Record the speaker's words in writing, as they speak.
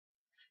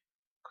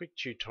quick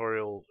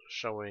tutorial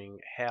showing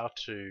how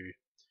to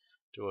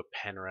do a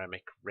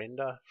panoramic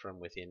render from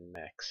within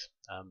Max.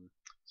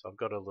 So I've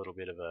got a little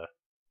bit of a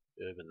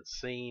urban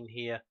scene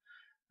here.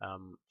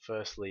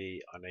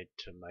 Firstly, I need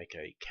to make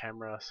a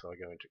camera, so I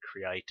go into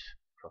Create,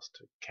 across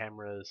to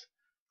Cameras,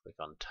 click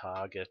on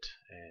Target,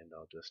 and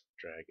I'll just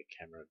drag a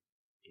camera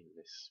in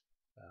this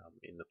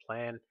in the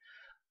plan.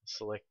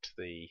 Select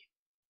the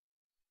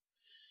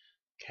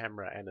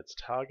camera and its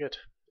target,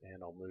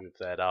 and I'll move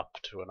that up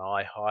to an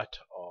eye height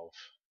of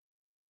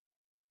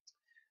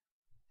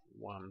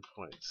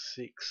 1.6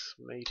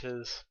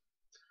 meters.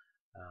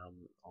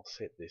 I'll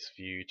set this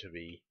view to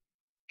be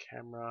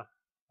camera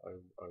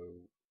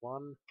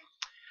 001.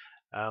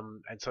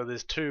 And so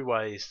there's two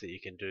ways that you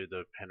can do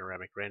the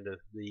panoramic render.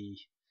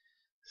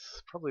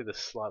 Probably the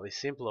slightly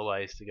simpler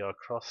way is to go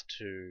across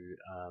to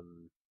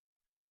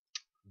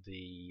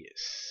the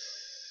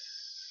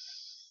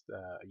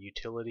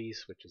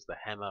utilities, which is the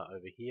hammer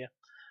over here,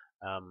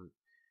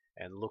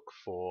 and look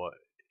for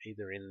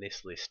either in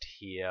this list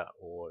here,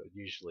 or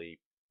usually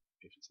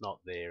if it's not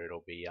there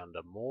it'll be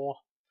under more,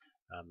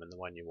 and the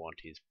one you want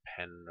is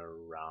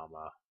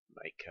Panorama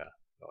Maker,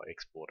 or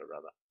Exporter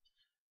rather,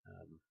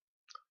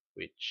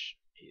 which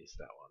is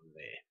that one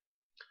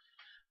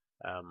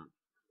there,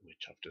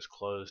 which I've just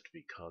closed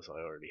because I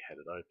already had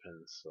it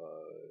open. So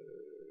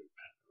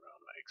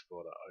Panorama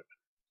Exporter open.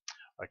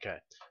 Okay,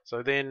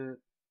 so then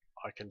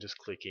I can just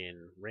click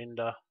in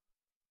Render.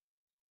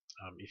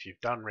 If you've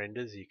done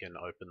renders, you can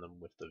open them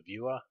with the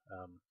viewer.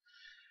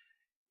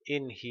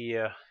 In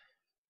here,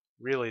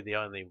 really the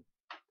only,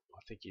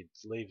 I think you'd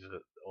leave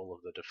all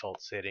of the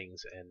default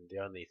settings, and the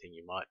only thing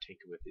you might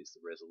tinker with is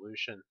the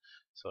resolution.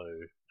 So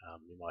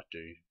you might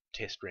do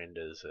test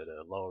renders at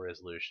a lower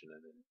resolution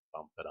and then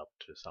bump it up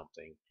to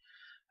something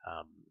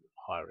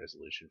higher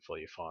resolution for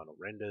your final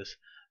renders.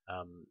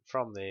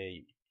 From there,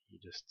 you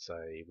just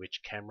say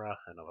which camera,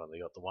 and I've only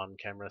got the one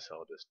camera, so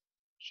I'll just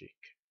check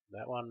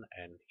that one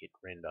and hit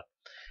render,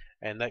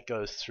 and that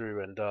goes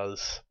through and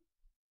does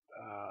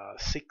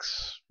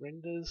 6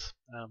 renders,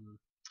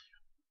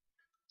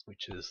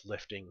 which is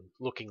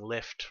looking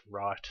left,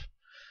 right,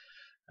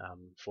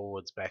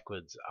 forwards,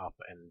 backwards, up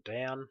and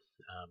down,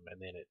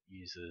 and then it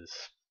uses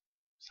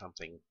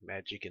something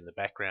magic in the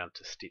background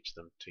to stitch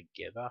them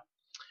together,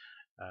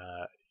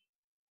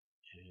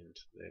 and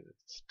then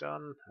it's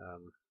done.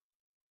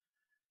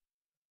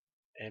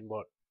 And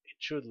what it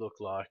should look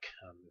like,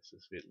 this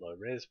is a bit low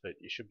res, but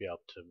you should be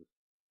able to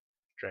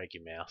drag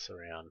your mouse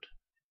around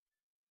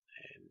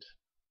and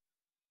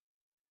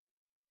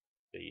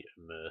be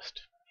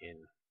immersed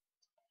in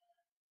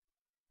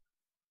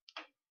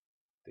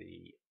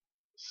the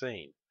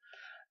scene.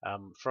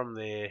 From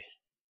there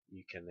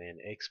you can then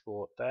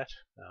export that,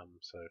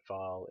 so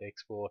file,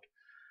 export.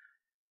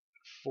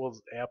 For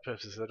our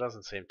purposes it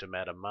doesn't seem to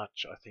matter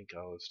much. I think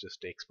I was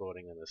just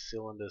exporting in the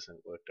cylinders and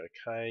it worked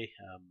okay.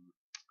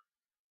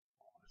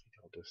 I think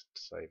I'll just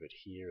save it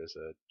here as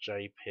a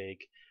JPEG.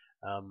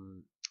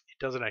 It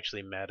doesn't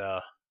actually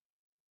matter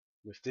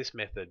with this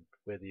method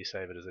whether you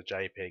save it as a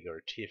JPEG or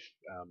a TIFF,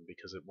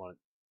 because it won't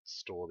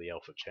store the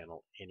alpha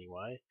channel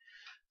anyway.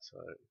 So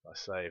if I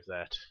save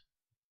that,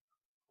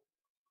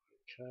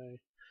 okay,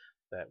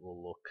 that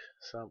will look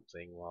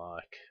something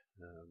like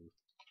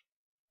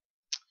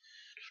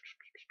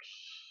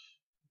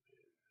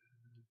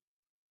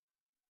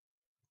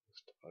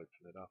just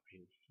open it up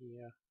in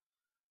here,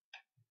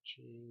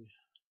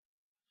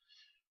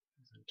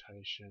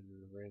 presentation,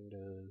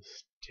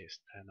 renders, test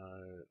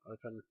pano,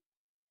 open.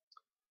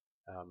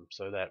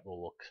 So that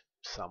will look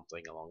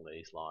something along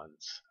these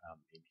lines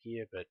in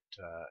here, but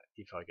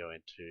if I go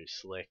into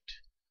select,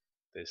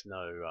 there's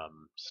no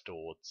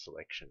stored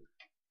selection.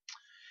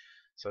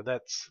 So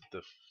that's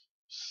the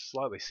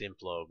slightly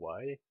simpler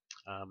way.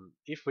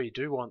 If we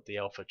do want the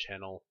alpha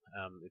channel,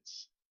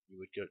 you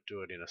would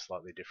do it in a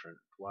slightly different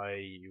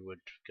way. You would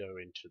go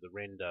into the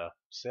render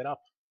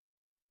setup.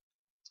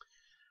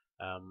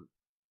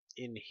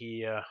 In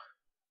here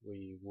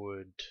we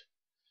would,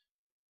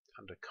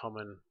 under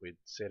common, we'd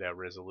set our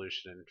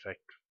resolution. In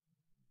fact,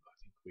 I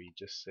think we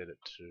just set it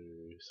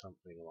to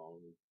something along,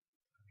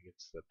 I think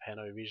it's the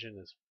Panovision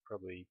is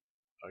probably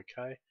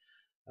okay.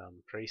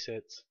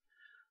 Presets.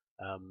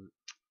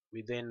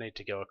 We then need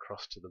to go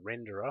across to the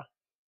renderer.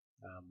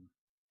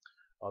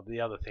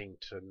 The other thing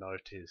to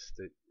note is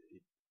that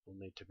it will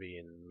need to be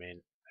in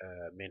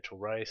mental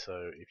ray,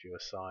 so if you're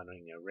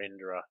assigning a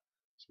renderer,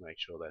 just make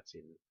sure that's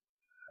in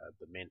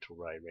the mental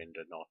ray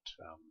render, not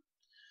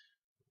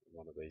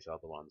one of these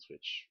other ones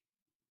which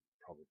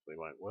probably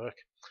won't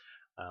work.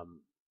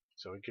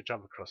 So we could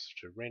jump across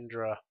to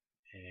renderer,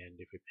 and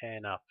if we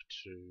pan up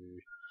to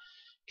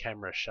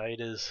camera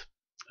shaders,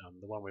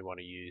 the one we want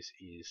to use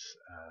is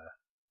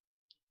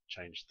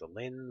change the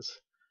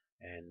lens,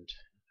 and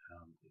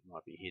it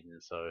might be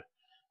hidden, so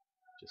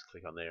just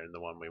click on there, and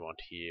the one we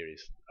want here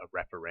is a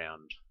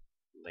wraparound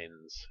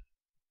lens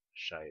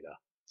shader.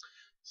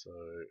 So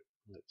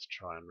let's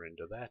try and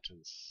render that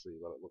and see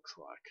what it looks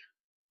like.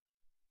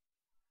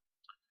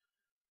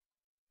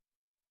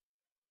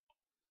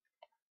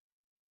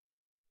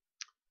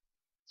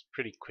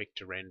 pretty quick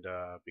to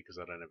render because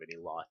I don't have any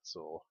lights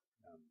or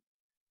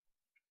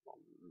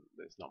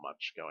there's not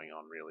much going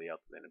on really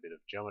other than a bit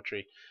of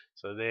geometry.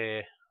 So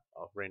there,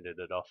 I've rendered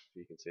it off.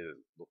 You can see that it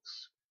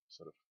looks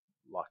sort of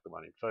like the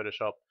one in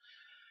Photoshop.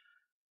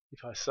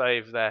 If I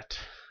save that,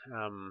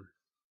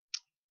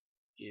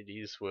 it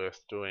is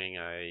worth doing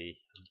a,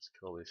 let's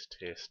call this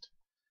test,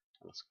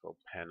 it's called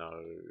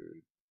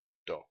pano.tiff,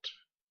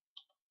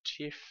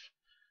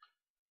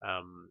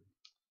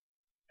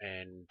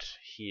 and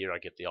here I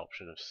get the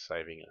option of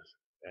saving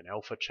an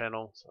alpha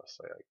channel, so I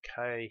say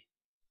OK,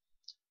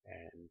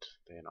 and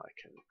then I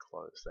can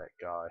close that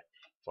guy.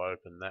 If I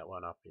open that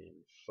one up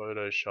in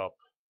Photoshop,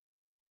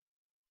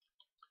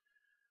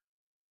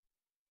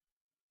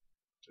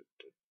 you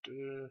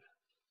can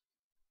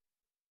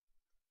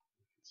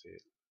see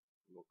it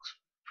looks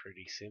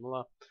pretty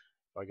similar.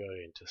 If I go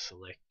into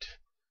select,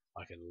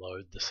 I can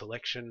load the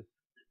selection,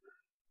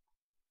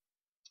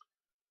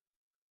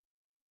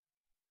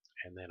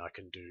 and then I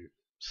can do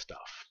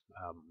stuff.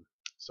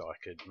 So I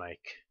could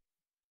make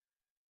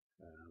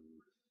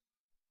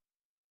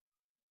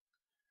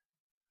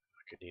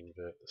I could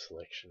invert the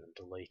selection and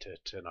delete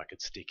it, and I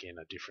could stick in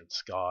a different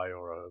sky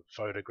or a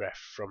photograph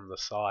from the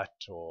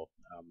site or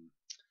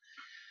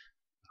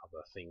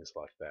other things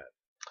like that.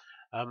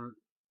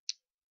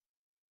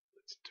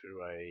 Let's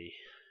do a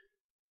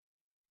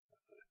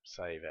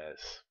save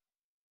as.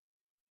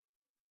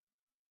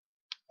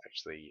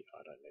 Actually,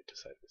 I don't need to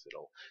save this at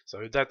all.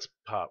 So that's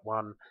part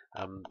one.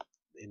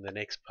 In the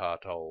next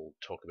part, I'll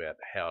talk about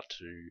how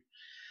to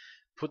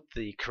put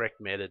the correct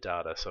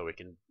metadata so we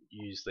can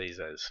use these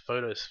as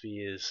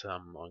photospheres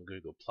on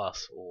Google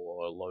Plus,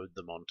 or load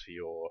them onto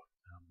your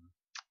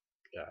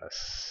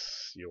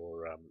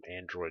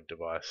Android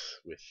device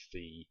with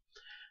the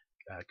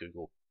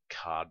Google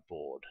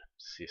Cardboard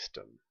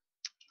system.